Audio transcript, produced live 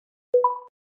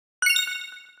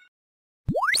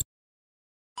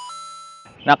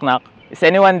Knock knock. Is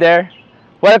anyone there?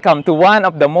 Welcome to one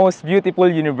of the most beautiful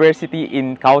university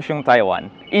in Kaohsiung,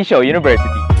 Taiwan, I-Shou University.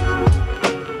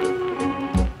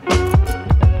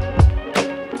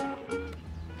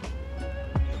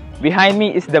 Behind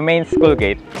me is the main school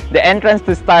gate, the entrance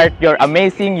to start your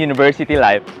amazing university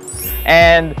life.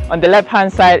 And on the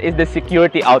left-hand side is the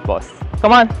security outpost.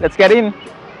 Come on, let's get in.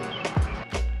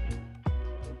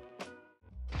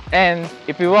 And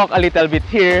if you walk a little bit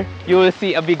here, you will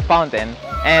see a big fountain.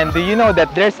 And do you know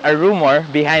that there's a rumor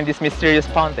behind this mysterious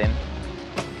fountain?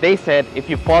 They said if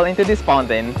you fall into this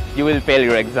fountain, you will fail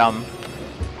your exam.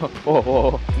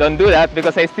 Oh, don't do that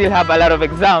because I still have a lot of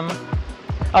exam.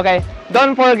 Okay,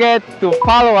 don't forget to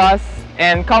follow us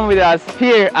and come with us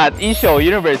here at I-Shou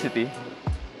University.